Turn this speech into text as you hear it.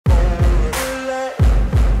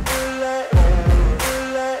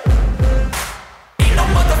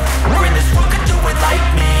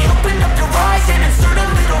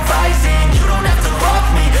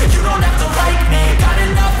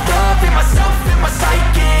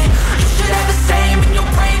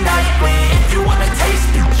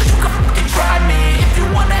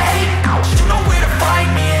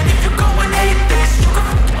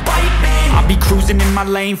my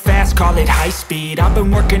lane fast, call it high speed. I've been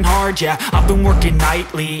working hard, yeah, I've been working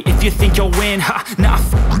nightly. If you think you'll win, ha, nah,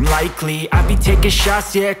 likely. I be taking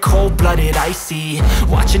shots, yeah, cold-blooded, icy.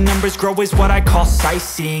 Watching numbers grow is what I call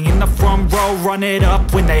sightseeing. In the front row, run it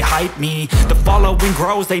up when they hype me. The following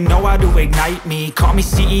grows, they know how to ignite me. Call me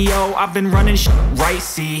CEO, I've been running shit right,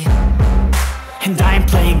 see. And I ain't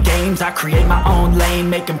playing games, I create my own lane,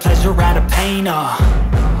 making pleasure out of pain,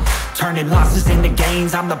 turning losses into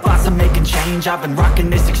gains, I'm the boss, I'm making change. I've been rocking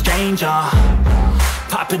this exchange,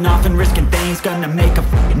 popping off and risking things, gonna make a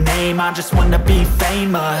f***ing name. I just wanna be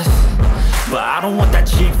famous, but I don't want that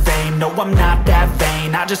cheap fame. No, I'm not that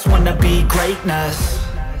vain, I just wanna be greatness.